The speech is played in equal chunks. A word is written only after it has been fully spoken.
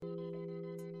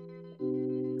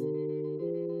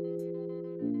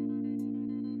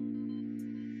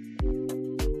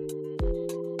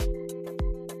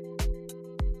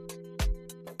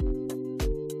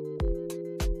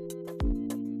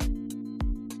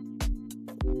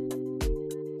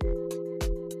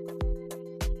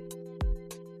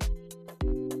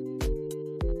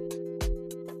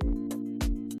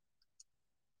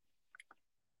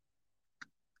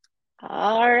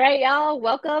y'all.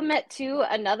 Welcome to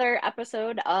another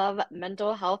episode of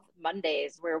Mental Health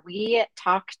Mondays, where we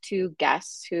talk to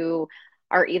guests who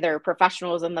are either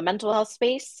professionals in the mental health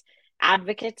space,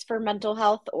 advocates for mental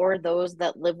health, or those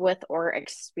that live with or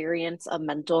experience a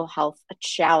mental health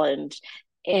challenge.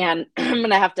 And I'm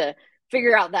going to have to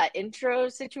figure out that intro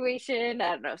situation.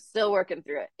 I don't know, still working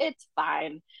through it. It's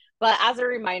fine. But as a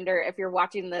reminder, if you're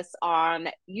watching this on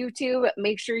YouTube,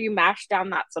 make sure you mash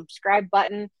down that subscribe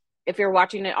button. If you're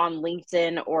watching it on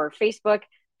LinkedIn or Facebook,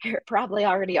 you're probably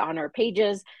already on our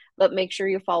pages, but make sure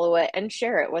you follow it and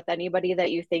share it with anybody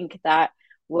that you think that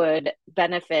would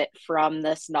benefit from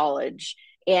this knowledge.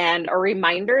 And a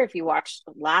reminder, if you watched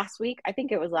last week, I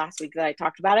think it was last week that I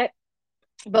talked about it,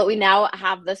 but we now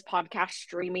have this podcast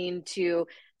streaming to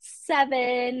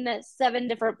seven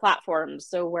different platforms.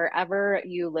 So wherever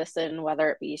you listen, whether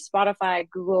it be Spotify,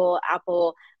 Google,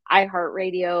 Apple,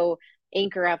 iHeartRadio,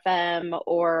 Anchor FM,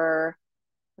 or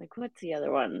like what's the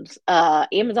other ones?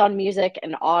 Amazon Music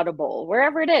and Audible.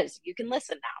 Wherever it is, you can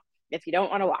listen now if you don't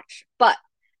want to watch. But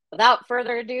without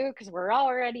further ado, because we're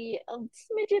already a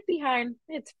smidget behind,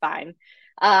 it's fine.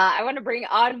 I want to bring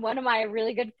on one of my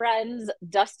really good friends,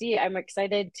 Dusty. I'm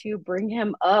excited to bring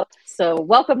him up. So,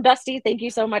 welcome, Dusty. Thank you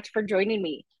so much for joining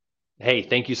me. Hey,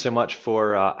 thank you so much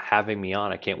for having me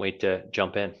on. I can't wait to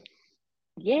jump in.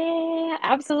 Yeah,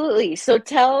 absolutely. So,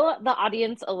 tell the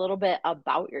audience a little bit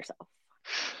about yourself.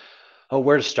 Oh,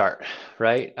 where to start,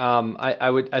 right?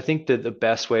 I think that the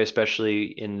best way, especially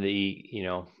in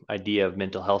the, idea of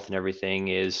mental health and everything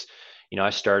is, I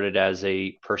started as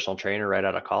a personal trainer right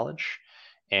out of college.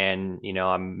 And,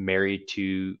 I'm married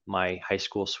to my high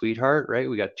school sweetheart, right?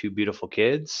 We got two beautiful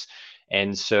kids.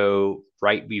 And so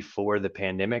right before the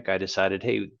pandemic, I decided,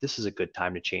 hey, this is a good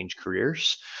time to change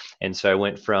careers. And so I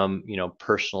went from,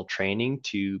 personal training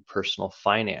to personal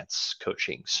finance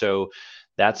coaching. So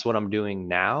that's what I'm doing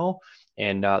now.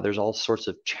 And there's all sorts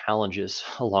of challenges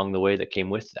along the way that came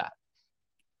with that.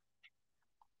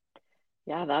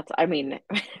 Yeah, I mean,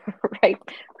 right,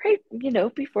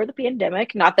 before the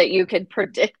pandemic, not that you could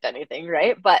predict anything,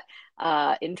 right? But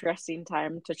interesting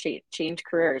time to change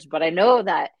careers. But I know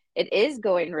that it is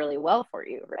going really well for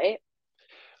you, right?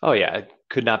 Oh, yeah, it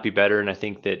could not be better. And I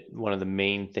think that one of the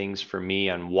main things for me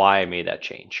on why I made that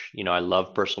change, I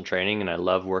love personal training and I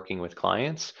love working with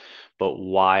clients. But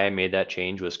why I made that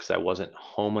change was because I wasn't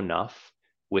home enough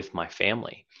with my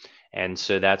family. And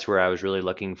so that's where I was really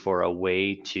looking for a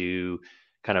way to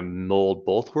kind of mold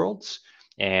both worlds.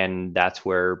 And that's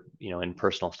where, in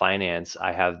personal finance,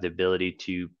 I have the ability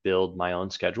to build my own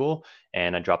schedule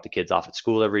and I drop the kids off at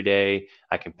school every day.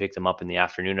 I can pick them up in the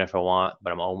afternoon if I want,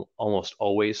 but I'm almost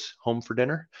always home for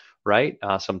dinner, right?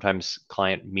 Sometimes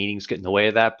client meetings get in the way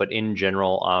of that, but in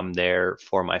general, I'm there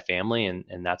for my family, and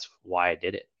that's why I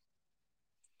did it.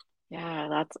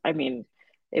 Yeah, I mean,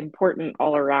 important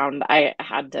all around. I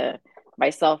had to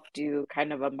myself do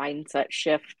kind of a mindset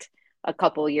shift a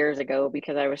couple years ago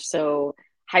because I was so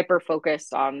hyper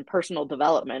focused on personal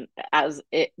development as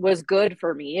it was good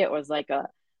for me. It was like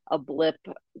a blip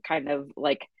kind of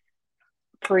like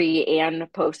pre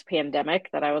and post pandemic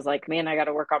that I was like, man, I got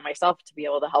to work on myself to be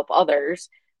able to help others.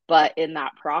 But in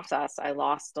that process, I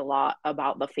lost a lot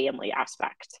about the family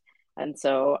aspect. And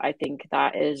so I think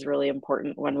that is really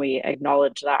important when we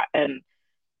acknowledge that and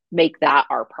make that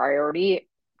our priority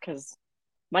because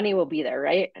money will be there,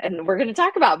 right? And we're going to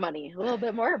talk about money, a little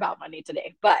bit more about money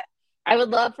today. But I would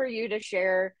love for you to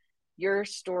share your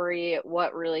story,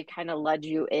 what really kind of led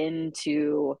you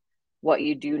into what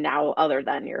you do now, other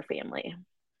than your family.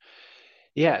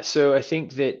 Yeah, so I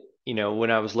think that, when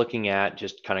I was looking at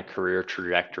just kind of career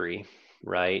trajectory,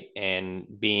 right? And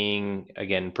being,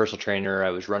 again, personal trainer,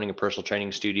 I was running a personal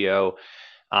training studio.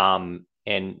 And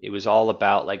it was all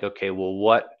about like, okay, well,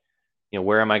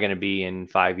 where am I going to be in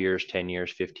 5 years, 10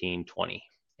 years, 15, 20?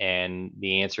 And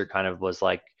the answer kind of was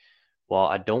like, well,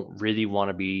 I don't really want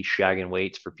to be shagging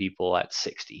weights for people at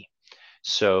 60.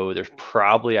 So I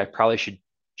probably should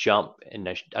jump and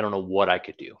I don't know what I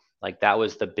could do. Like that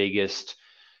was the biggest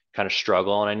kind of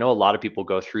struggle. And I know a lot of people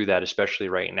go through that, especially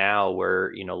right now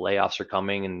where, layoffs are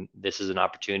coming and this is an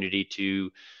opportunity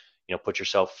to, put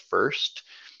yourself first.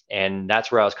 And that's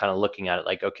where I was kind of looking at it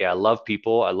like, okay, I love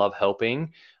people, I love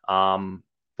helping.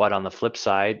 But on the flip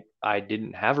side, I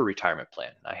didn't have a retirement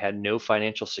plan. I had no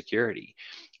financial security.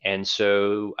 And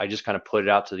so I just kind of put it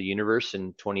out to the universe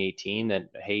in 2018 that,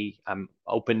 hey, I'm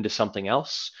open to something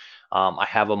else. I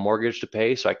have a mortgage to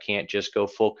pay, so I can't just go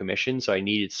full commission. So I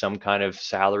needed some kind of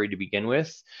salary to begin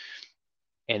with.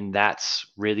 And that's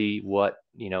really what,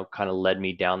 kind of led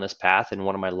me down this path. And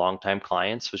one of my longtime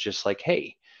clients was just like,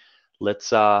 hey,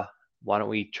 let's why don't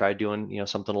we try doing,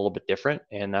 something a little bit different?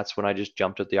 And that's when I just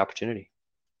jumped at the opportunity.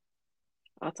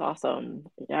 That's awesome.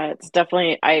 Yeah, it's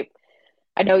definitely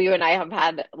I know you and I have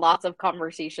had lots of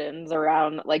conversations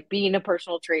around like being a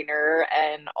personal trainer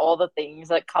and all the things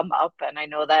that come up. And I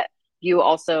know that you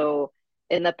also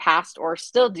in the past or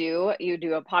still do, you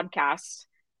do a podcast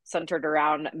centered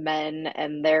around men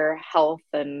and their health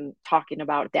and talking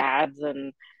about dads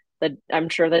and I'm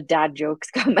sure the dad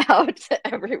jokes come out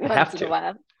every I once have in a to.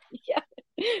 while. Yeah.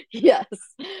 Yes.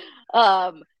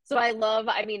 So I love,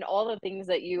 I mean, all the things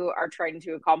that you are trying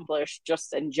to accomplish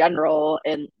just in general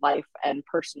in life and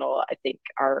personal, I think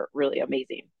are really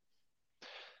amazing.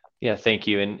 Yeah, thank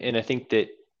you. And I think that,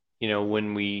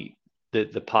 when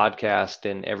the podcast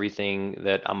and everything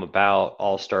that I'm about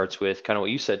all starts with kind of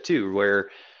what you said too, where,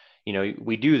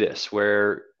 we do this,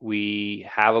 where we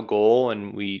have a goal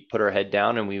and we put our head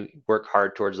down and we work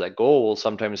hard towards that goal. Well,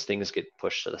 sometimes things get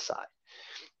pushed to the side.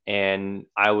 And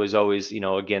I was always,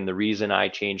 again, the reason I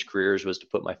changed careers was to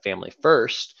put my family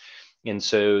first. And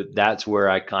so that's where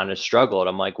I kind of struggled.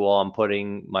 I'm like, well, I'm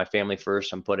putting my family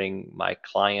first. I'm putting my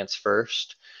clients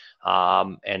first.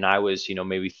 And I was,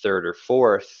 maybe third or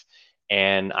fourth,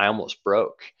 and I almost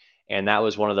broke. And that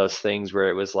was one of those things where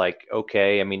it was like,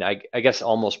 okay, I mean, I guess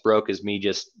almost broke is me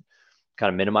just kind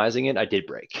of minimizing it. I did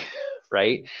break,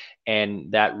 right?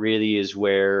 And that really is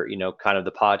where, kind of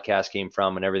the podcast came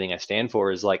from, and everything I stand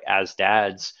for is like, as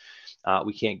dads,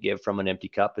 we can't give from an empty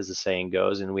cup, as the saying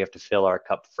goes, and we have to fill our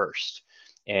cup first.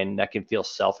 And that can feel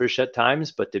selfish at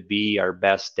times, but to be our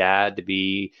best dad, to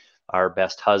be our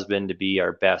best husband, to be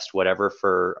our best whatever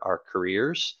for our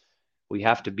careers, we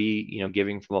have to be,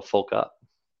 giving from a full cup.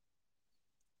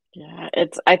 Yeah,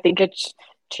 I think it's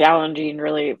challenging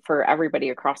really for everybody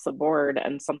across the board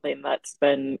and something that's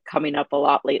been coming up a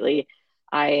lot lately.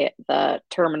 The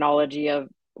terminology of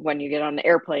when you get on an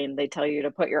airplane, they tell you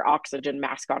to put your oxygen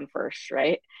mask on first,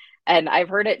 right? And I've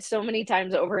heard it so many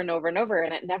times over and over and over,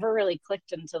 and it never really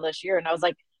clicked until this year. And I was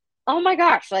like, oh my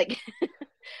gosh, like,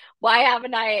 why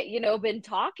haven't I, been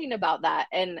talking about that?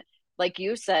 And like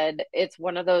you said, it's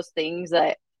one of those things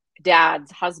that dads,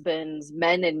 husbands,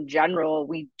 men in general,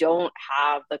 we don't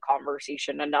have the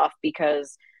conversation enough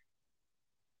because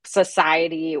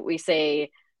society, we say,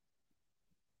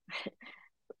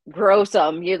 grow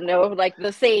some, like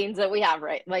the sayings that we have,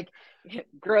 right? Like,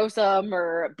 grow some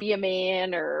or be a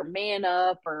man or man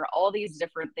up or all these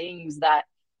different things that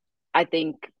I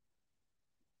think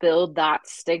build that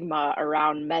stigma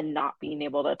around men not being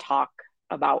able to talk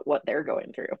about what they're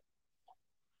going through.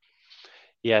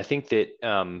 Yeah, I think that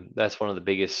that's one of the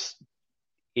biggest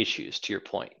issues, to your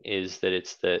point, is that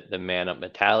it's the man up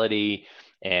mentality,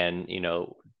 and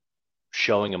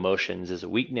showing emotions as a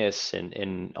weakness,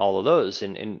 and all of those.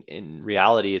 And in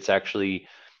reality, it's actually,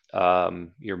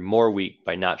 you're more weak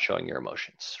by not showing your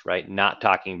emotions, right? Not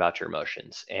talking about your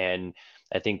emotions. And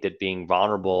I think that being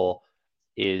vulnerable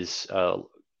is a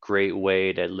great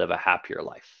way to live a happier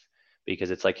life,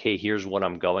 because it's like, hey, here's what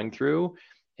I'm going through,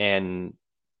 and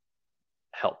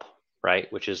help,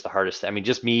 right? Which is the hardest. I mean,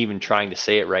 just me even trying to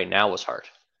say it right now was hard.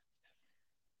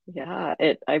 Yeah,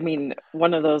 I mean,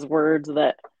 one of those words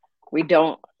that we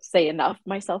don't say enough,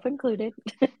 myself included.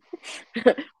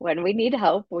 When we need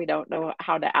help, we don't know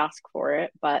how to ask for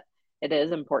it, but it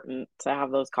is important to have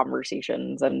those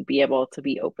conversations and be able to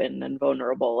be open and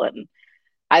vulnerable. And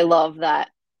I love that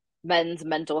men's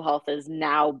mental health is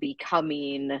now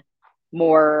becoming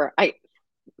more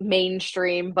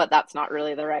mainstream, but that's not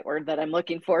really the right word that I'm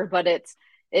looking for. But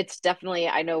it's definitely,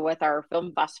 I know with our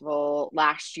film festival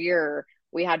last year,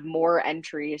 we had more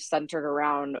entries centered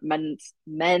around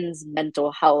men's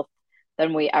mental health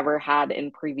than we ever had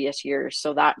in previous years.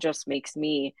 So that just makes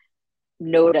me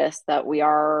notice that we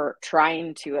are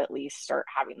trying to at least start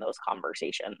having those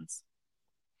conversations.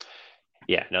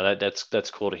 Yeah, no,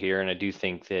 that's cool to hear. And I do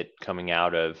think that coming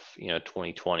out of,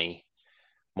 2020,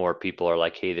 more people are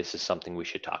like, hey, this is something we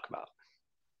should talk about.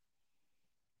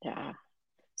 Yeah.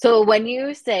 So when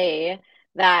you say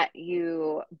that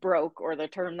you broke or the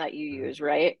term that you Mhm. use,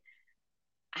 right?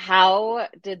 How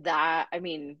did that, I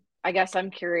mean, I guess I'm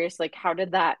curious, like, how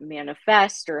did that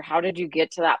manifest or how did you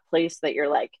get to that place that you're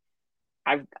like,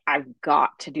 I've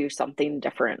got to do something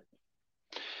different?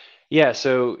 Yeah,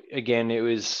 so again, it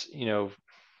was,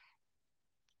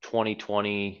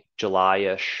 2020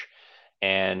 July-ish,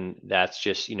 and that's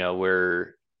just,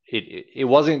 where it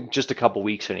wasn't just a couple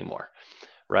weeks anymore,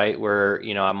 right? Where,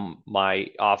 my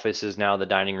office is now the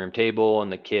dining room table,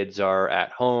 and the kids are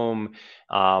at home.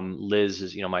 Liz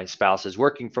is, my spouse is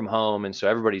working from home, and so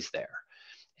everybody's there.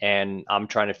 And I'm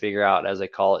trying to figure out, as I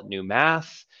call it, new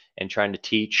math, and trying to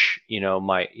teach,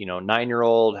 my,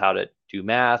 9-year-old how to do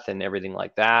math and everything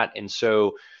like that. And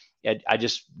so I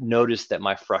just noticed that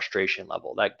my frustration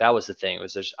level, like that was the thing. It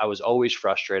was just, I was always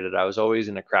frustrated. I was always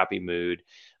in a crappy mood.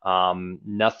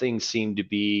 Nothing seemed to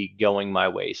be going my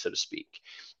way, so to speak.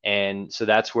 And so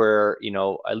that's where,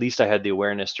 at least I had the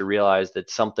awareness to realize that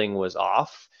something was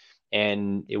off,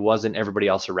 and it wasn't everybody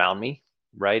else around me,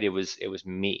 right? It was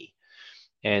me.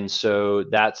 And so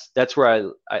that's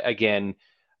where I again,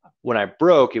 when I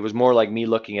broke, it was more like me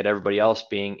looking at everybody else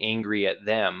being angry at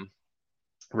them,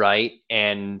 right?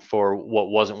 And for what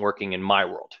wasn't working in my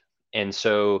world. And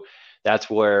so that's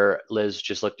where Liz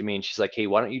just looked at me and she's like, "Hey,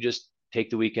 why don't you just take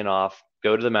the weekend off,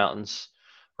 go to the mountains,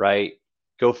 right?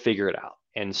 Go figure it out."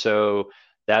 And so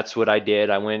that's what I did.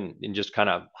 I went and just kind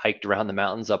of hiked around the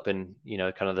mountains up in,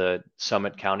 kind of the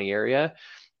Summit County area.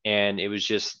 And it was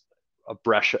just a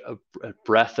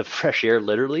breath of fresh air,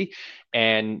 literally.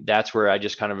 And that's where I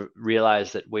just kind of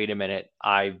realized that, wait a minute,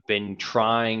 I've been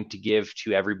trying to give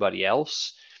to everybody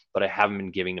else, but I haven't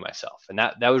been giving to myself. And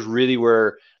that was really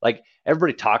where, like,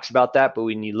 everybody talks about that, but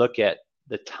when you look at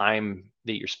the time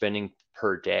that you're spending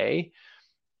per day,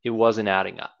 it wasn't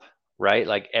adding up, right?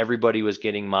 Like everybody was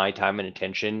getting my time and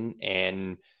attention,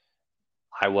 and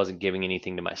I wasn't giving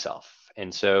anything to myself.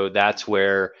 And so that's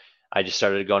where I just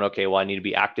started going, okay, well, I need to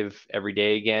be active every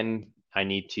day again. I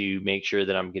need to make sure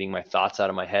that I'm getting my thoughts out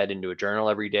of my head into a journal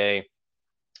every day.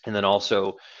 And then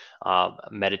also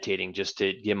meditating, just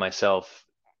to give myself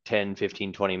 10,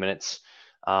 15, 20 minutes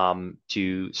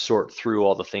to sort through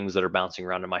all the things that are bouncing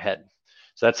around in my head.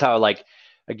 So that's how, like,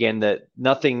 again, that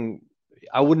nothing,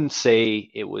 I wouldn't say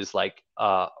it was like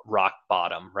rock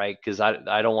bottom, right? Because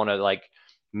I don't want to like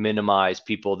minimize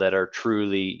people that are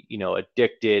truly,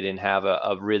 addicted and have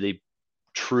a really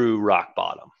true rock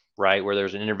bottom, right? Where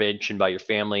there's an intervention by your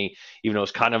family, even though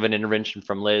it's kind of an intervention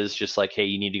from Liz, just like, hey,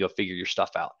 you need to go figure your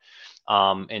stuff out.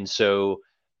 And so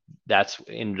that's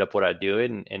ended up what I do.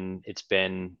 And it's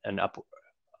been an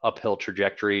uphill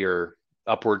trajectory or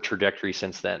upward trajectory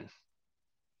since then.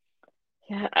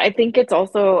 Yeah, I think it's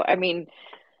also, I mean,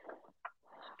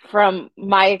 from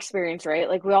my experience, right?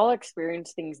 Like we all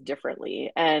experience things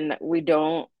differently, and we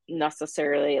don't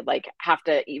necessarily like have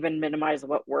to even minimize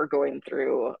what we're going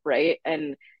through, right?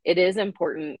 And it is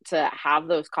important to have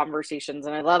those conversations.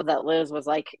 And I love that Liz was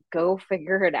like, "Go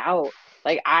figure it out."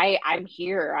 Like I'm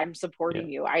here. I'm Yeah. supporting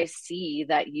you. I see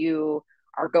that you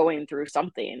are going through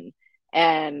something.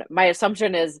 And my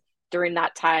assumption is during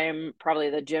that time, probably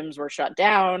the gyms were shut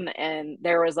down and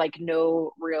there was like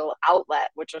no real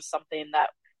outlet, which is something that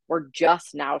we're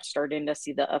just now starting to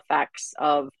see the effects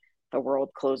of the world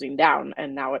closing down,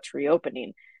 and now it's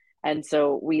reopening. And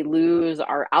so we lose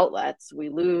our outlets, we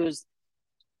lose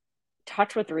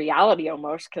touch with reality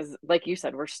almost, because like you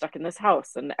said, we're stuck in this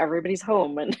house and everybody's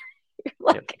home, and Yep.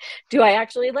 like, do I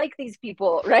actually like these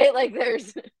people, right? Like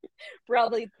there's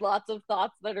probably lots of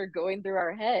thoughts that are going through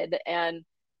our head, and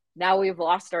now we've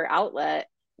lost our outlet,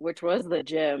 which was the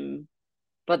gym.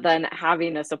 But then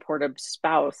having a supportive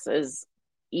spouse is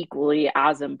equally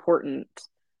as important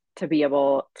to be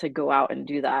able to go out and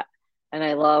do that. And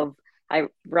I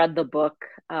read the book,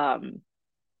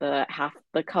 the half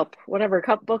the cup, whatever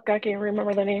cup book, I can't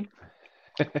remember the name.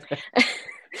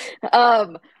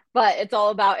 um, but it's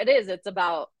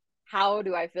about how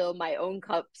do I fill my own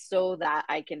cup so that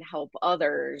I can help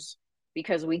others,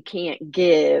 because we can't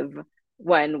give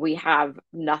when we have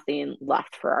nothing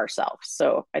left for ourselves.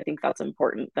 So I think that's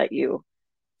important that you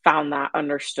found that,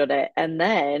 understood it, and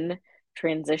then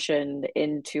transitioned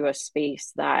into a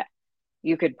space that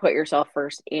you could put yourself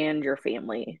first and your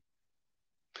family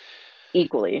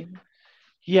equally.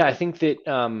 Yeah, I think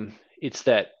that it's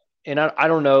that, and I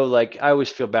don't know, like I always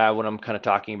feel bad when I'm kind of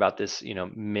talking about this,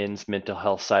 men's mental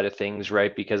health side of things,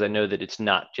 right? Because I know that it's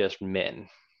not just men,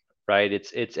 right?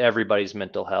 It's everybody's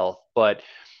mental health. But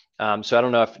so I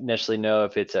don't know if necessarily know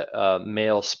if it's a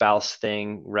male spouse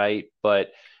thing, right?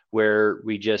 But where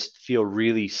we just feel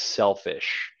really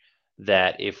selfish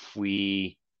that if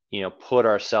we, put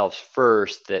ourselves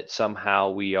first, that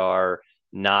somehow we are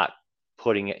not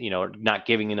putting it, not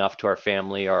giving enough to our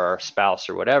family or our spouse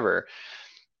or whatever.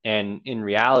 And in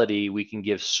reality, we can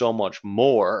give so much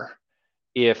more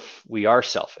if we are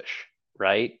selfish,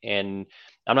 right? And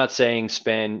I'm not saying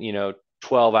spend,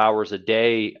 12 hours a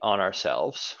day on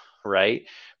ourselves, right?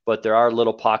 But there are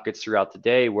little pockets throughout the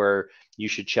day where you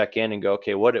should check in and go,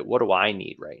 okay, what do I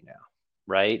need right now?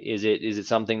 Right? Is it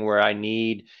something where I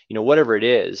need, whatever it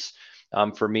is.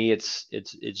 For me, it's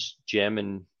gym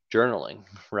and journaling,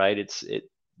 right?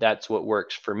 That's what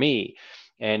works for me.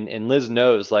 And Liz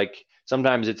knows, like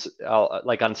sometimes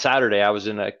like on Saturday, I was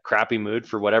in a crappy mood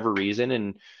for whatever reason,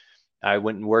 and I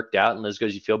went and worked out, and Liz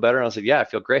goes, "You feel better?" And I was like, "Yeah, I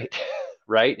feel great."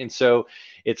 Right. And so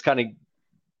it's kind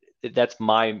of, that's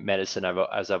my medicine,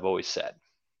 as I've always said.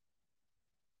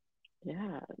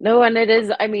 Yeah. No, and it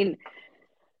is, I mean,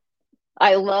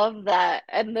 I love that.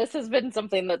 And this has been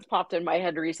something that's popped in my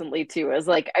head recently too, is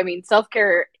like, I mean,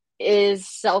 self-care is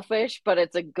selfish, but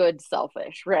it's a good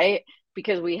selfish, right?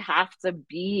 Because we have to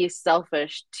be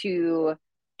selfish to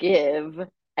give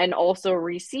and also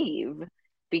receive.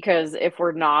 Because if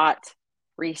we're not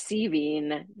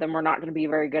receiving, then we're not going to be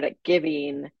very good at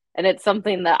giving. And it's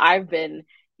something that I've been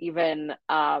even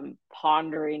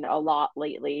pondering a lot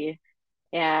lately.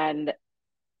 And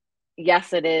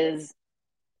yes, it is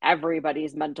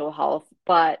everybody's mental health,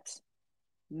 but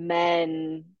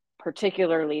men,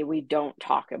 particularly, we don't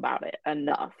talk about it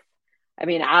enough. I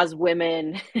mean, as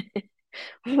women,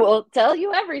 we'll tell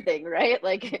you everything, right?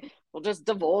 Like, we'll just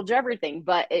divulge everything,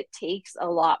 but it takes a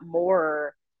lot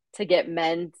more to get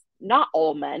men, not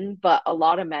all men, but a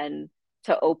lot of men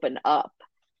to open up.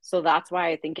 So that's why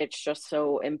I think it's just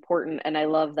so important. And I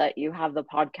love that you have the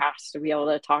podcast to be able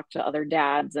to talk to other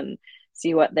dads and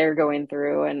see what they're going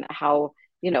through and how,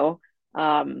 you know,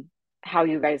 um, how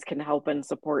you guys can help and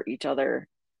support each other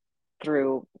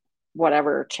through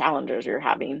whatever challenges you're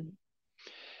having.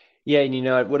 Yeah,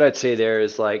 and what I'd say there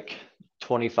is like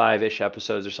 25-ish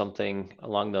episodes or something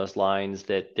along those lines,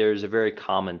 that there's a very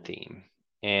common theme.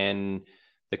 And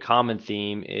the common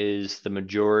theme is the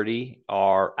majority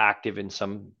are active in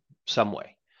some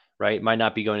way, right? It might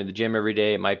not be going to the gym every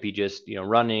day, it might be just,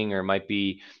 running, or it might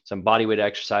be some body weight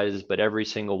exercises, but every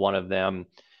single one of them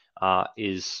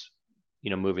is,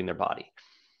 moving their body.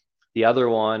 The other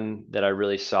one that I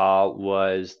really saw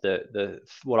was the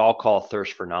what I'll call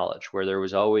thirst for knowledge, where there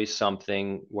was always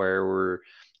something where we're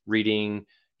reading,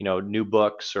 new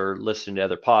books or listening to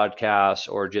other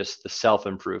podcasts, or just the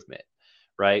self-improvement,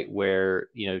 right? Where,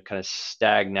 kind of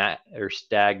stagnation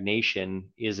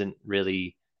isn't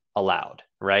really allowed,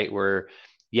 right? Where,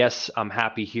 yes, I'm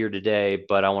happy here today,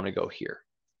 but I want to go here,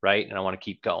 right? And I want to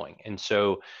keep going. And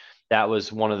so that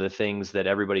was one of the things that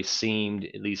everybody seemed,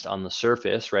 at least on the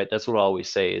surface, right? That's what I always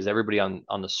say, is everybody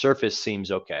on the surface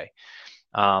seems okay.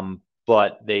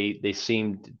 But they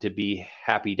seemed to be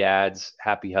happy dads,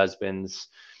 happy husbands,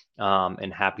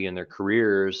 and happy in their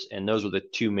careers. And those were the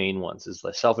two main ones: is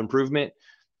the self-improvement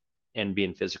and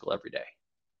being physical every day.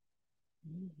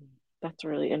 That's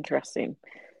really interesting.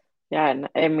 Yeah, and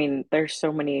I mean, there's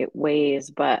so many ways,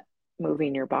 but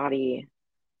moving your body,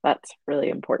 that's really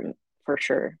important for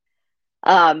sure.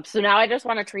 So now I just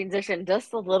want to transition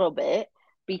just a little bit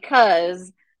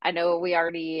because I know we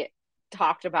already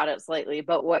talked about it slightly,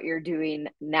 but what you're doing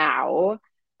now,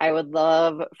 I would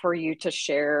love for you to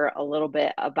share a little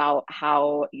bit about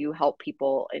how you help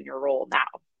people in your role now.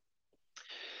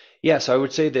 Yeah, so I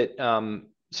would say that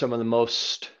some of the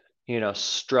most,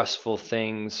 stressful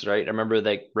things, right? I remember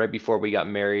that right before we got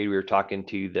married, we were talking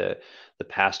to the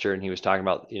pastor, and he was talking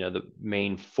about, the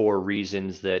main four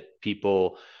reasons that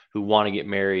people who want to get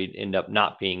married end up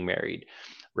not being married,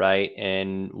 right?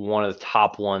 And one of the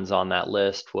top ones on that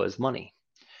list was money.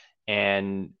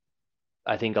 And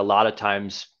I think a lot of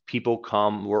times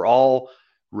we're all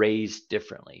raised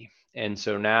differently. And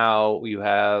so now you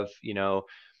have,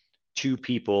 two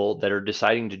people that are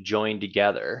deciding to join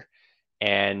together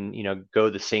and, go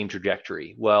the same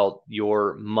trajectory. Well,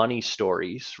 your money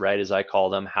stories, right, as I call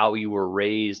them, how you were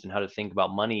raised and how to think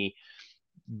about money,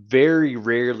 very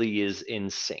rarely is in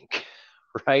sync.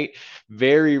 Right?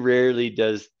 Very rarely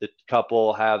does the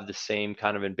couple have the same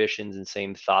kind of ambitions and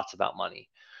same thoughts about money.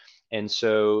 And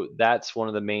so that's one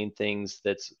of the main things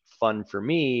that's fun for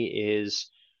me, is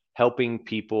helping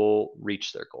people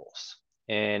reach their goals,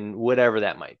 and whatever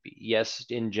that might be. Yes,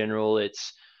 in general,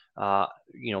 it's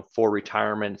for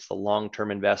retirement, it's the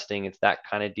long-term investing, it's that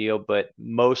kind of deal. But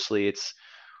mostly it's,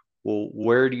 well,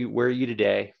 where are you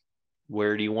today?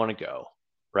 Where do you want to go?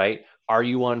 Right? Are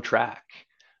you on track?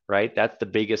 Right? That's the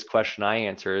biggest question I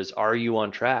answer, is, are you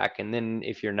on track? And then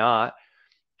if you're not,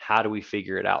 how do we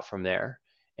figure it out from there?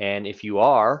 And if you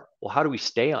are, well, how do we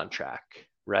stay on track?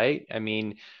 Right? I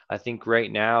mean, I think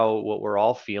right now what we're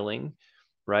all feeling,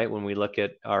 right, when we look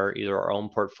at either our own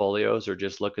portfolios or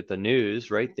just look at the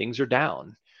news, right, things are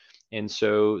down. And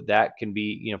so that can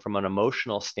be, from an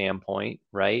emotional standpoint,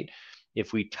 right?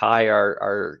 If we tie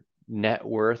our net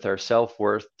worth, our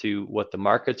self-worth, to what the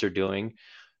markets are doing,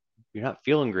 you're not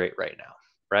feeling great right now,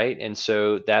 right? And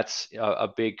so that's a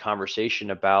big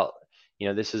conversation about,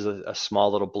 this is a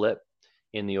small little blip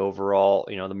in the overall,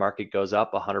 the market goes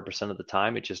up 100% of the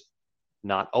time. It's just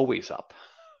not always up,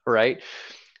 right?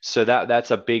 So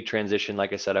that's a big transition.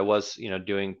 Like I said, I was,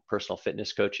 doing personal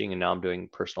fitness coaching, and now I'm doing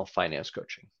personal finance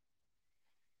coaching.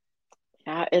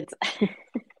 Yeah, it's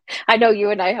I know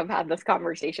you and I have had this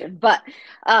conversation, but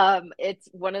it's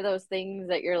one of those things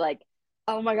that you're like,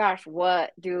 oh my gosh,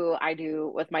 what do I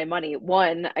do with my money?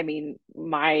 One, I mean,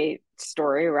 my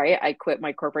story, right? I quit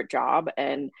my corporate job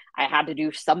and I had to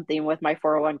do something with my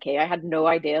 401k. I had no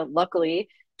idea. Luckily,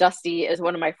 Dusty is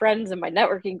one of my friends in my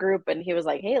networking group, and he was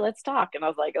like, hey, let's talk. And I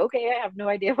was like, okay, I have no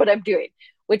idea what I'm doing,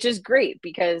 which is great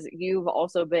because you've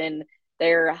also been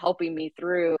there helping me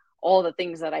through all the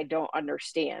things that I don't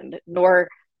understand, nor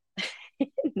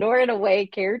in a way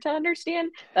care to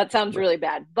understand. That sounds Right. really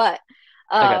bad. But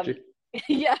I got you. um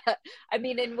yeah, I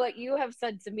mean, and what you have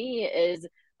said to me is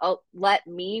let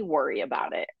me worry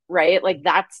about it, right? Like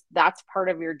that's part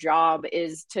of your job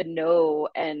is to know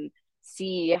and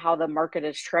see how the market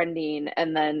is trending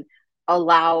and then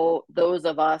allow those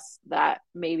of us that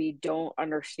maybe don't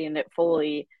understand it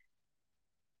fully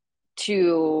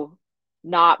to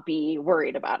not be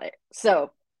worried about it.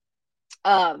 So,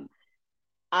 um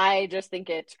I just think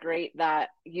it's great that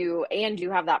you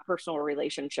have that personal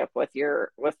relationship with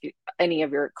any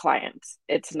of your clients.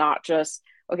 It's not just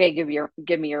okay,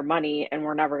 give me your money and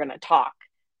we're never going to talk.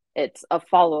 It's a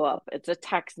follow up, it's a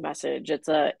text message, it's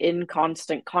a in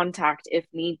constant contact if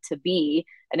need to be,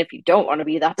 and if you don't want to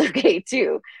be, that's okay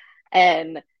too.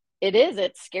 And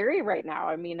it's scary right now.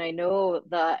 I mean, I know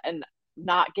the and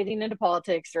not getting into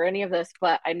politics or any of this,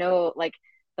 but I know like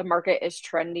the market is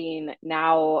trending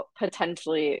now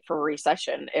potentially for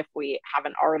recession if we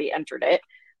haven't already entered it.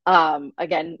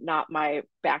 Again, not my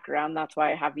background, that's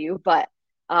why I have you, but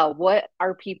what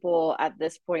are people at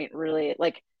this point really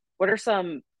like? What are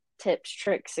some tips,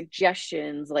 tricks,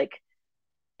 suggestions, like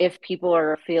if people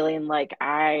are feeling like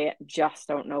I just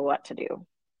don't know what to do?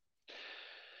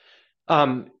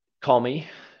 Um, Call me.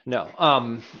 No.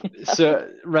 So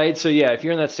right. So yeah, if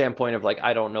you're in that standpoint of like,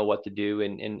 I don't know what to do,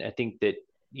 and I think that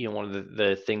one of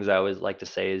the things I always like to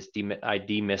say is I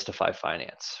demystify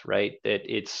finance, right? That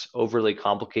it's overly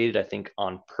complicated, I think,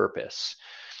 on purpose.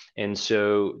 And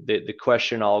so the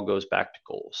question all goes back to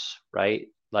goals, right?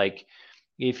 Like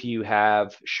if you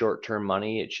have short-term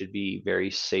money, it should be very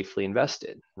safely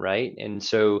invested, right? And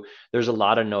so there's a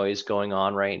lot of noise going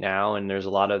on right now, and there's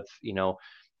a lot of,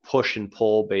 push and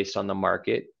pull based on the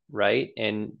market, right?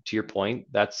 And to your point,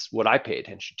 that's what I pay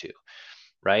attention to,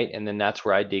 right? And then that's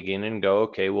where I dig in and go,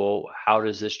 okay, well, how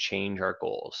does this change our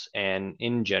goals? And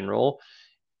in general,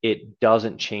 it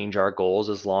doesn't change our goals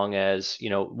as long as,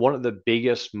 one of the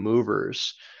biggest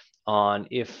movers on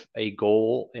if a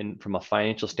goal and from a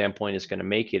financial standpoint is going to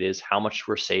make it is how much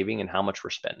we're saving and how much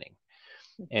we're spending.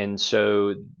 And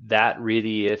so that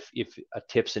really, if a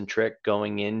tips and trick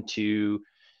going into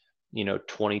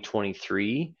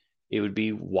 2023, it would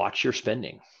be watch your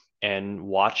spending and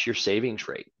watch your savings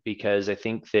rate, because I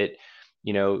think that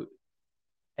you know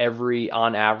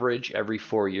on average every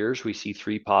 4 years we see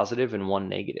three positive and one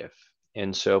negative.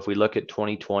 And so if we look at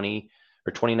 2020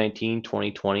 or 2019,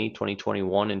 2020,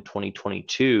 2021, and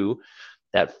 2022,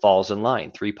 that falls in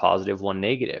line, three positive, one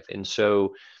negative. And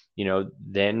so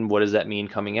then what does that mean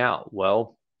coming out?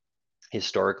 Well,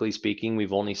 historically speaking,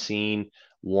 we've only seen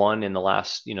one in the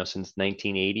last, since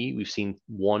 1980, we've seen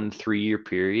one 3-year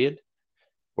period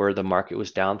where the market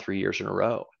was down 3 years in a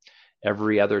row.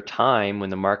 Every other time when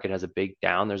the market has a big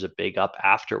down, there's a big up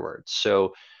afterwards.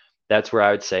 So that's where I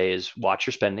would say is watch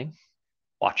your spending,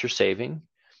 watch your saving,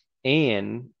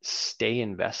 and stay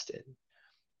invested,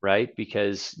 right?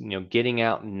 Because, getting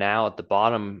out now at the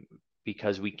bottom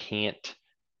because we can't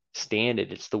stand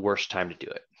it, it's the worst time to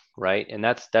do it, right? And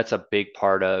that's a big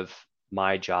part of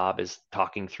my job is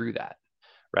talking through that,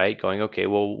 right? Going, okay,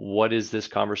 well, what does this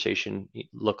conversation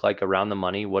look like around the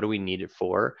money? What do we need it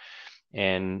for?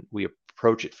 And we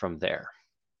approach it from there.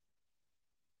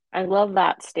 I love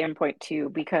that standpoint too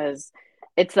because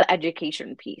it's the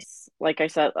education piece. Like I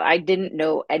said, I didn't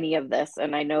know any of this,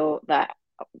 and I know that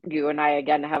you and I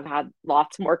again have had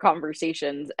lots more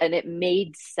conversations, and it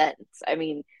made sense. I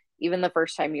mean, even the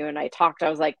first time you and I talked, I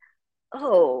was like,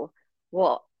 "Oh,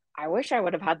 well, I wish I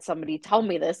would have had somebody tell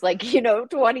me this like,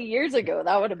 20 years ago.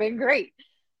 That would have been great."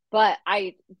 But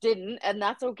I didn't, and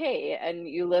that's okay. And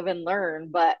you live and learn.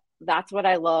 But that's what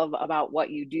I love about what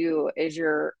you do is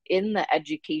you're in the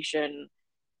education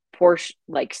portion,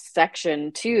 like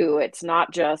section too. It's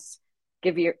not just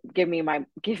give me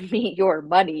your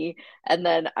money and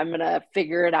then I'm gonna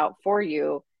figure it out for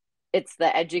you. It's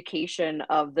the education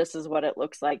of this is what it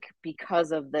looks like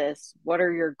because of this. What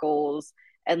are your goals?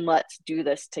 And let's do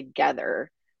this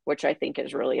together, which I think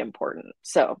is really important.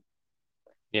 So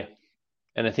Yeah.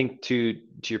 And I think to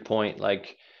your point,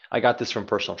 like I got this from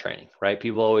personal training, right?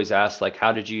 People always ask like,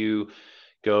 how did you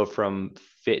go from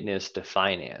fitness to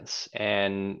finance.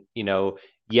 And,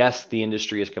 yes, the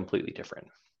industry is completely different,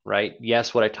 right?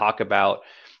 Yes, what I talk about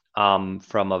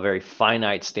from a very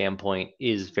finite standpoint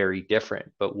is very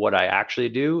different, but what I actually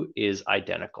do is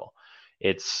identical.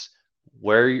 It's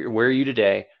where are you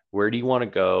today? Where do you want to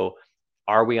go?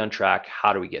 Are we on track?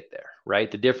 How do we get there?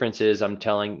 Right. The difference is I'm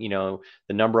telling,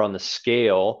 the number on the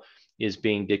scale is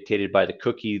being dictated by the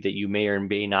cookie that you may or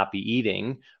may not be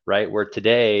eating, right? Where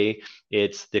today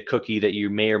it's the cookie that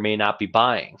you may or may not be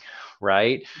buying,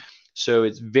 right? So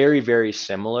it's very, very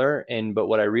similar. But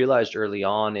what I realized early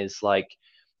on is like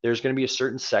there's going to be a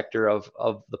certain sector of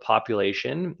the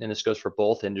population, and this goes for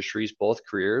both industries, both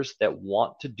careers, that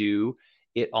want to do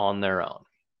it on their own.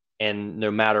 And no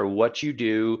matter what you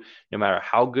do, no matter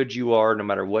how good you are, no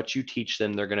matter what you teach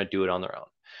them, they're going to do it on their own.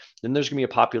 Then there's going to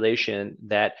be a population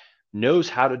that knows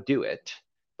how to do it,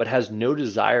 but has no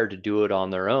desire to do it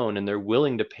on their own. And they're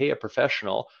willing to pay a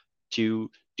professional to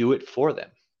do it for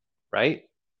them, right?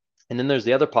 And then there's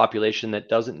the other population that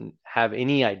doesn't have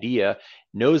any idea,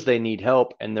 knows they need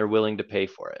help, and they're willing to pay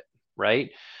for it,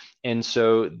 right? And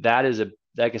so that is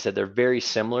like I said, they're very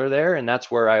similar there. And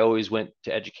that's where I always went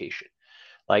to education.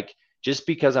 Like, just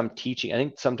because I'm teaching, I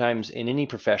think sometimes in any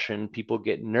profession, people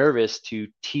get nervous to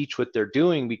teach what they're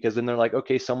doing because then they're like,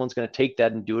 okay, someone's going to take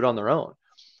that and do it on their own.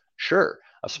 Sure,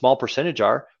 a small percentage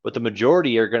are, but the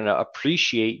majority are going to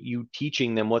appreciate you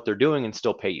teaching them what they're doing and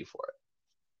still pay you for it.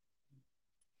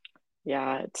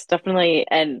 Yeah, it's definitely,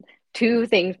 and two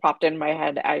things popped in my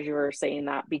head as you were saying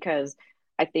that, because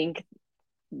I think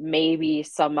maybe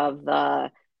some of the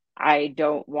I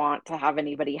don't want to have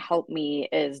anybody help me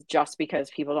is just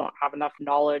because people don't have enough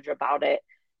knowledge about it.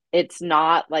 It's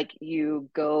not like you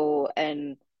go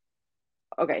and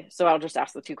okay, so I'll just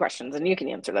ask the two questions and you can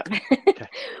answer them. Okay.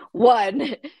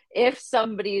 One, if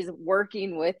somebody's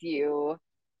working with you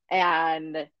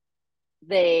and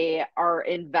they are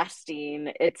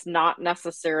investing, it's not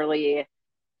necessarily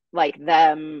like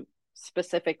them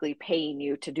specifically paying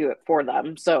you to do it for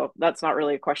them. So that's not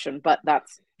really a question, but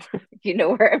that's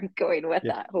where I'm going with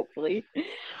Yeah. that, hopefully.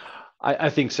 I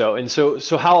think so. And so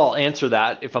how I'll answer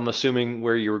that, if I'm assuming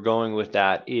where you were going with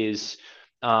that, is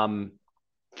um,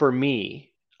 for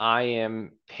me, I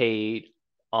am paid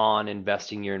on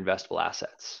investing your investable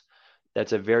assets.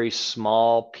 That's a very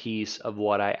small piece of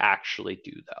what I actually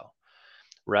do, though,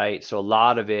 right? So a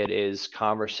lot of it is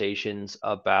conversations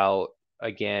about,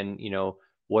 again,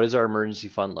 what does our emergency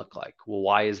fund look like? Well,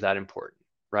 why is that important,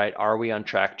 right? Are we on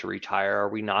track to retire? Are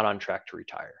we not on track to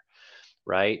retire,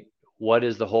 right? What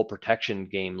does the whole protection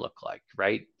game look like,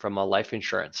 right? From a life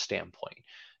insurance standpoint,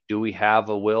 do we have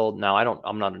a will? Now,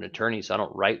 I'm not an attorney, so I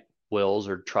don't write wills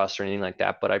or trusts or anything like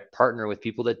that, but I partner with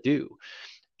people that do.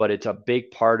 But it's a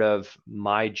big part of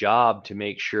my job to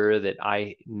make sure that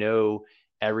I know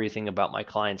everything about my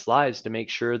clients' lives to make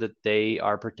sure that they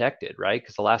are protected, right?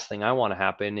 Because the last thing I want to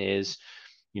happen is,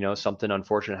 something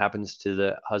unfortunate happens to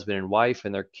the husband and wife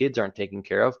and their kids aren't taken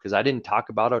care of because I didn't talk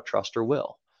about a trust or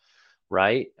will,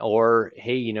 right? Or,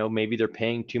 hey, maybe they're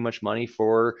paying too much money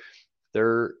for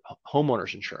their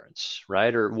homeowners insurance,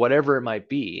 right? Or whatever it might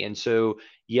be. And so,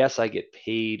 yes, I get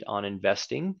paid on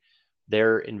investing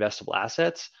their investable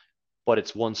assets, but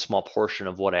it's one small portion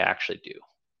of what I actually do.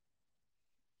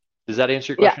 Does that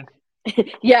answer your Yeah. question?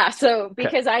 Yeah. So, Okay.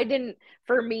 because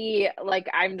for me, like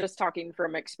I'm just talking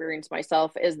from experience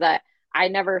myself, is that I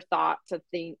never thought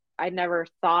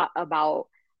about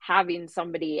having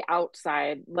somebody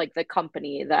outside, like the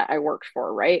company that I worked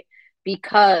for, right?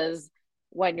 Because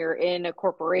when you're in a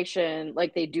corporation,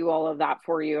 like they do all of that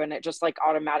for you and it just like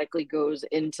automatically goes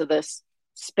into this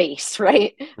space,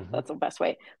 right? Mm-hmm. That's the best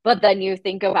way. But then you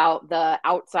think about the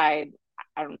outside,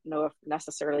 I don't know if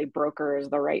necessarily broker is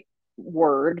the right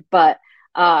word, but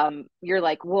you're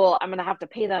like, well, I'm gonna have to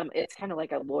pay them. It's kind of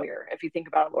like a lawyer. If you think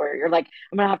about a lawyer, you're like,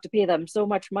 I'm gonna have to pay them so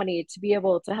much money to be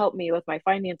able to help me with my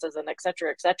finances and et cetera,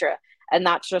 et cetera. And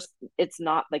that's just, it's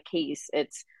not the case.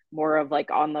 It's more of like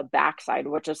on the backside,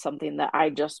 which is something that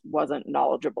I just wasn't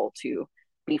knowledgeable to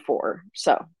before.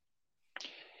 So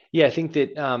Yeah, I think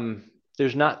that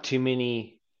there's not too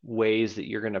many ways that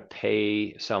you're going to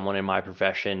pay someone in my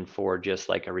profession for just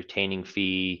like a retaining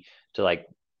fee to like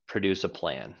produce a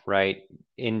plan, right?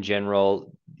 In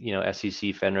general,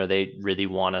 SEC, FINRA, they really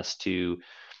want us to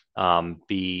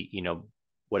be,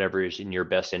 whatever is in your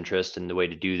best interest. And the way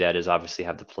to do that is obviously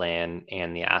have the plan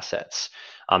and the assets.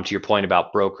 To your point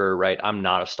about broker, right? I'm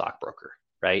not a stockbroker,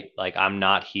 right? Like I'm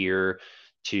not here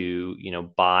to,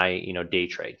 buy, day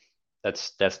trade.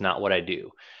 That's not what I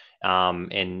do.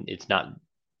 And it's not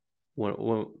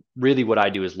really what I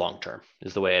do is long term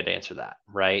is the way I'd answer that,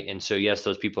 right? And so yes,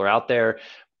 those people are out there,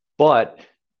 but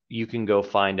you can go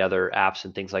find other apps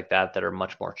and things like that that are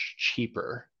much more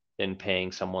cheaper than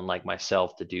paying someone like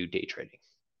myself to do day trading.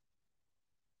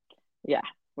 Yeah,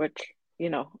 which,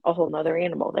 a whole nother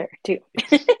animal there too.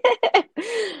 Yes.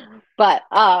 But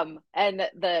and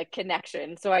the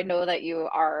connection. So I know that you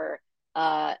are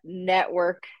a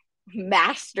network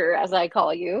master, as I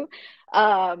call you.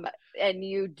 Um, and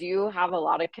you do have a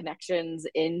lot of connections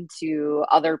into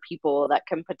other people that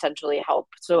can potentially help.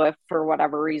 So if for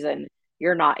whatever reason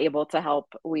you're not able to help,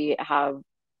 we have,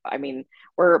 I mean,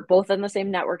 we're both in the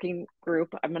same networking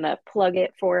group. I'm gonna plug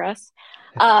it for us.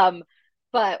 Um,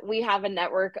 but we have a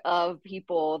network of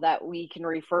people that we can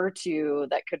refer to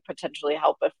that could potentially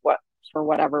help if what for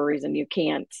whatever reason you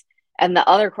can't. And the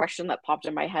other question that popped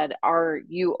in my head, are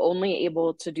you only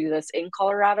able to do this in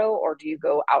Colorado or do you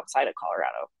go outside of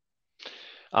Colorado?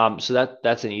 So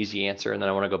that's an easy answer, and then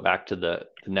I want to go back to the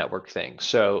network thing.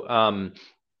 So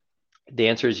the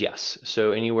answer is yes.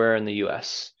 So anywhere in the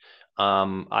U.S.,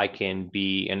 I can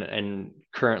be, and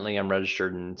currently I'm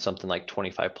registered in something like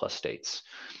 25 plus states,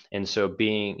 and so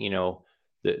being,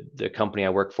 the company I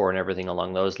work for and everything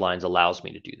along those lines allows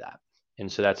me to do that,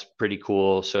 and so that's pretty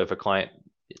cool. So if a client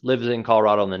lives in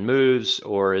Colorado and then moves,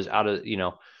 or is out of,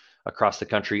 across the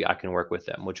country, I can work with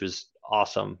them, which was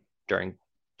awesome during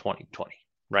 2020,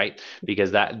 right?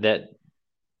 Because that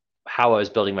how I was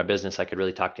building my business, I could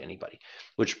really talk to anybody,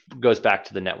 which goes back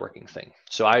to the networking thing.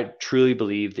 So I truly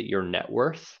believe that your net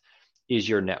worth is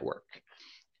your network.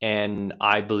 And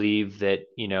I believe that,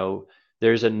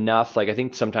 there's enough, like, I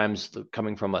think sometimes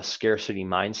coming from a scarcity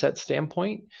mindset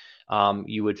standpoint,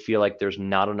 you would feel like there's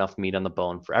not enough meat on the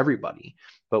bone for everybody.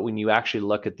 But when you actually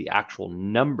look at the actual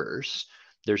numbers,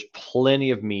 there's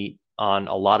plenty of meat on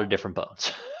a lot of different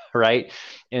bones, right?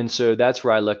 And so that's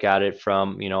where I look at it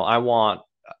from, I want,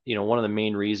 one of the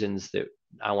main reasons that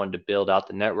I wanted to build out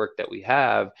the network that we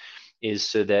have is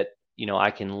so that, I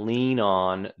can lean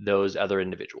on those other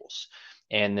individuals.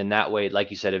 And then that way, like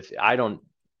you said, if I don't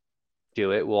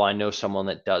do it, well, I know someone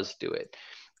that does do it.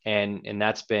 And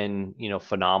that's been,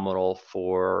 phenomenal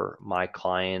for my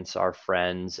clients, our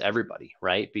friends, everybody,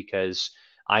 right? Because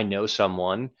I know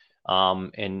someone,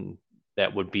 and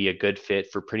that would be a good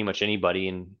fit for pretty much anybody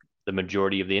in the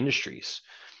majority of the industries.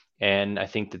 And I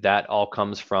think that that all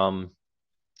comes from,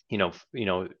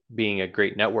 being a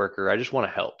great networker. I just want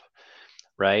to help,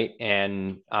 right?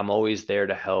 And I'm always there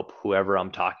to help whoever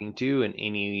I'm talking to in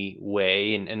any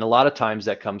way. And a lot of times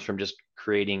that comes from just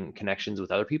creating connections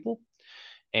with other people,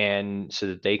 and so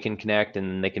that they can connect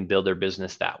and they can build their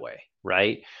business that way,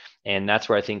 right? And that's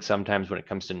where I think sometimes when it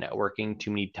comes to networking,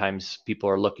 too many times people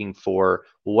are looking for,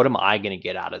 well, what am I going to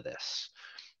get out of this?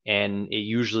 And it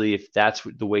usually, if that's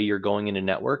the way you're going into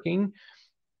networking,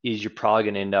 is you're probably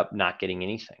going to end up not getting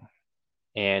anything.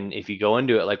 And if you go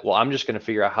into it like, well, I'm just going to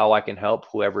figure out how I can help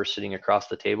whoever's sitting across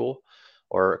the table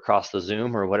or across the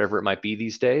Zoom or whatever it might be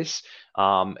these days,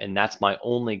 and that's my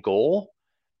only goal,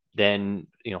 then,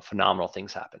 phenomenal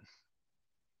things happen.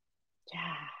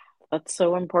 Yeah, that's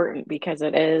so important because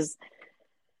it is.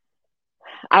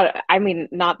 I mean,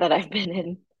 not that I've been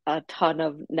in a ton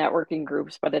of networking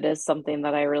groups, but it is something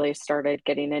that I really started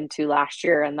getting into last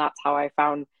year. And that's how I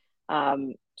found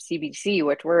CBC,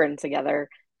 which we're in together,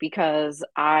 because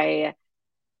I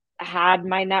had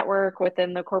my network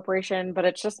within the corporation, but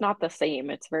it's just not the same.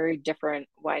 It's very different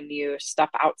when you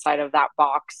step outside of that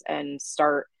box and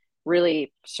start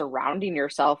really surrounding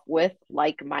yourself with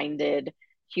like-minded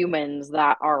humans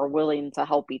that are willing to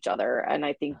help each other. And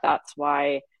I think that's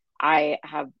why I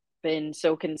have been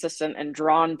so consistent and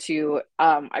drawn to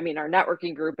I mean, our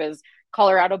networking group is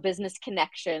Colorado Business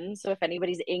Connection. So if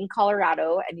anybody's in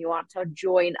Colorado and you want to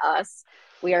join us,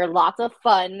 we are lots of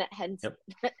fun, hence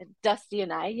Yep. Dusty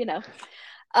and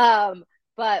Um,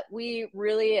 but we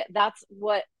really, that's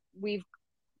what we've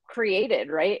created,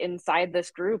 right? Inside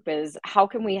this group is how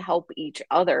can we help each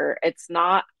other? It's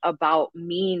not about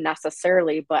me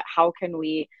necessarily, but how can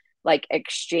we like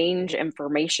exchange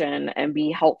information and be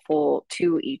helpful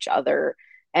to each other?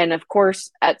 And of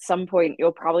course, at some point,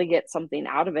 you'll probably get something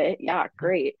out of it. Yeah,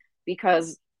 great.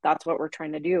 Because that's what we're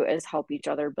trying to do is help each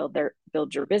other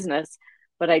build your business.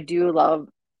 But I do love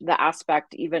the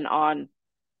aspect even on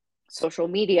social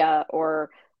media or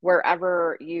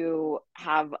wherever you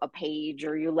have a page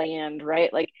or you land,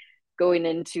 right? Like going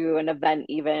into an event,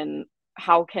 even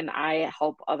how can I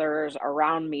help others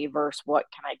around me versus what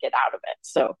can I get out of it?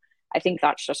 So I think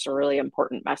that's just a really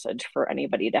important message for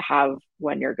anybody to have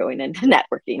when you're going into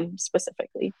networking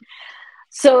specifically.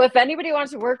 So if anybody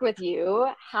wants to work with you,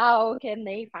 how can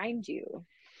they find you?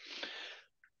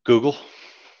 Google,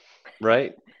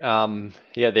 right?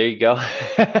 Yeah, there you go.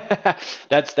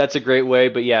 That's a great way.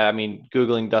 But yeah, I mean,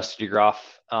 Googling Dusty DeGroff,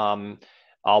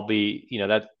 I'll be,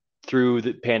 that through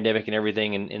the pandemic and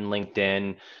everything in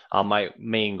LinkedIn, my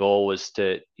main goal was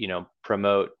to,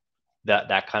 promote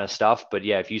that kind of stuff. But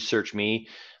yeah, if you search me,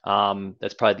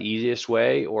 that's probably the easiest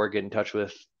way, or get in touch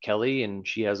with Kelly and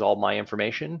she has all my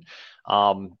information.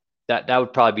 That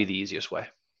would probably be the easiest way.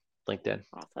 LinkedIn.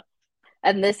 Awesome.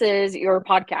 And this is your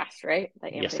podcast, right?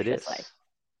 The Yes, it Ambitious Life. is.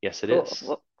 Yes, it Cool. is.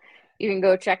 Well, you can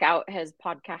go check out his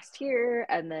podcast here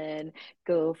and then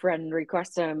go friend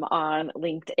request him on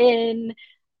LinkedIn.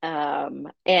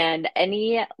 And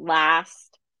any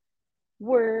last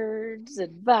words,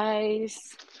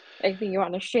 advice, anything you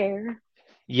want to share?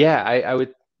 Yeah, I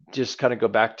would just kind of go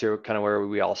back to kind of where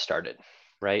we all started,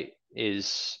 right?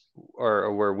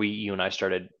 Or where you and I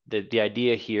started. The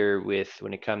idea here with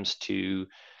when it comes to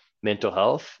mental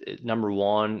health, number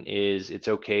one is it's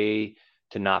okay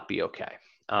to not be okay.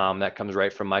 That comes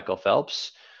right from Michael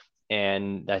Phelps.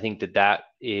 And I think that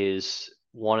is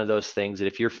one of those things that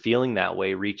if you're feeling that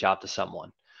way, reach out to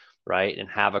someone, right? And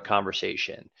have a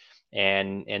conversation.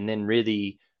 And then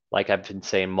really, like I've been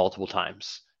saying multiple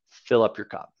times, fill up your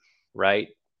cup, right?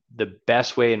 The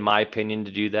best way, in my opinion,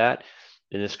 to do that,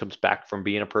 and this comes back from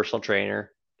being a personal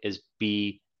trainer, is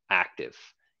be active.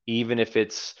 Even if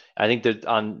I think that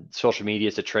on social media,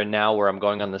 it's a trend now where I'm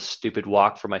going on this stupid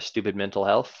walk for my stupid mental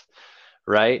health,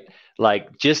 right?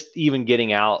 Like just even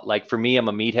getting out, like for me, I'm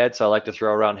a meathead, so I like to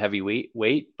throw around heavy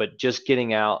weight, but just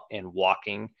getting out and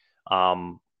walking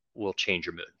um, will change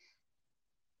your mood.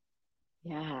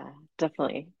 Yeah,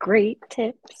 definitely. Great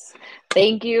tips.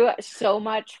 Thank you so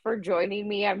much for joining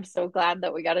me. I'm so glad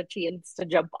that we got a chance to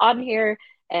jump on here.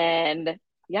 And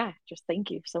yeah, just thank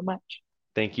you so much.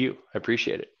 Thank you. I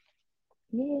appreciate it.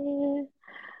 Yeah. All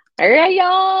right,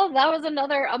 y'all. That was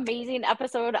another amazing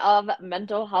episode of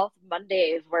Mental Health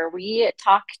Mondays, where we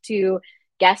talk to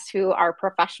guests who are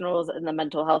professionals in the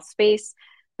mental health space,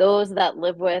 those that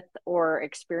live with or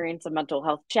experience a mental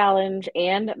health challenge,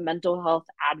 and mental health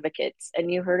advocates. And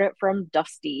you heard it from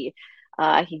Dusty.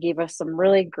 He gave us some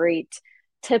really great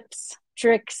tips,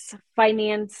 tricks,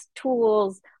 finance,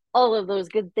 tools, all of those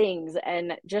good things.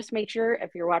 And just make sure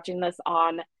if you're watching this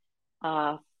on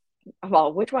uh,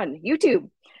 well, which one? YouTube.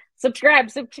 Subscribe.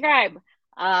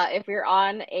 If you're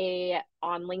on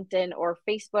LinkedIn or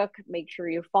Facebook, make sure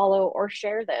you follow or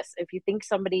share this. If you think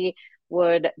somebody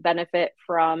would benefit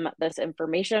from this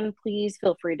information, please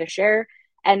feel free to share.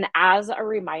 And as a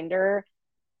reminder,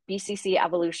 BCC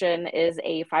Evolution is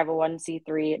a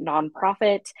 501c3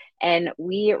 nonprofit, and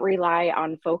we rely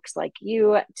on folks like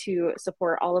you to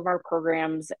support all of our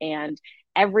programs and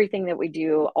everything that we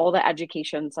do, all the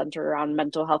education centered around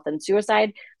mental health and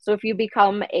suicide. So if you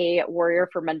become a warrior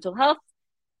for mental health,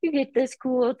 you get this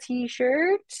cool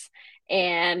t-shirt.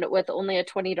 And with only a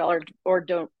 $20 or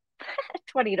don't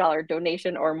 $20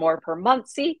 donation or more per month,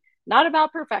 see, not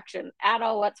about perfection at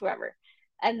all whatsoever.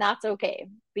 And that's okay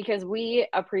because we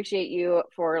appreciate you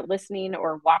for listening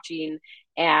or watching.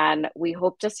 And we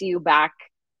hope to see you back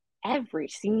every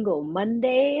single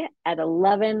Monday at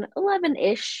 11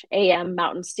 ish a.m.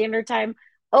 Mountain Standard Time.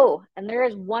 Oh, and there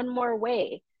is one more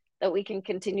way that we can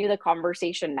continue the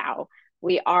conversation now.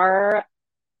 We are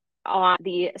on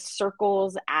the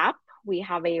Circles app. We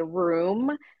have a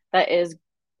room that is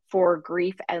for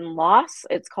grief and loss.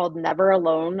 It's called Never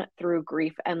Alone Through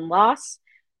Grief and Loss.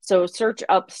 So search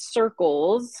up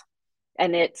Circles,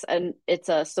 and it's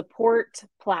a support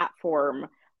platform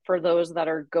for those that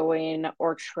are going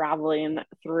or traveling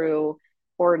through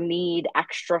or need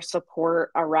extra support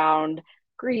around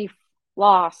grief,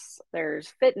 loss.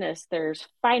 There's fitness, there's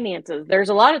finances, there's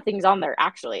a lot of things on there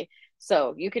actually.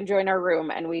 So you can join our room,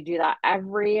 and we do that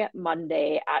every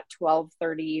Monday at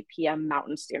 12:30 p.m.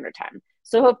 Mountain Standard Time.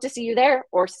 So hope to see you there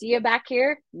or see you back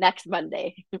here next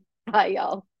Monday. Bye,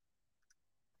 y'all.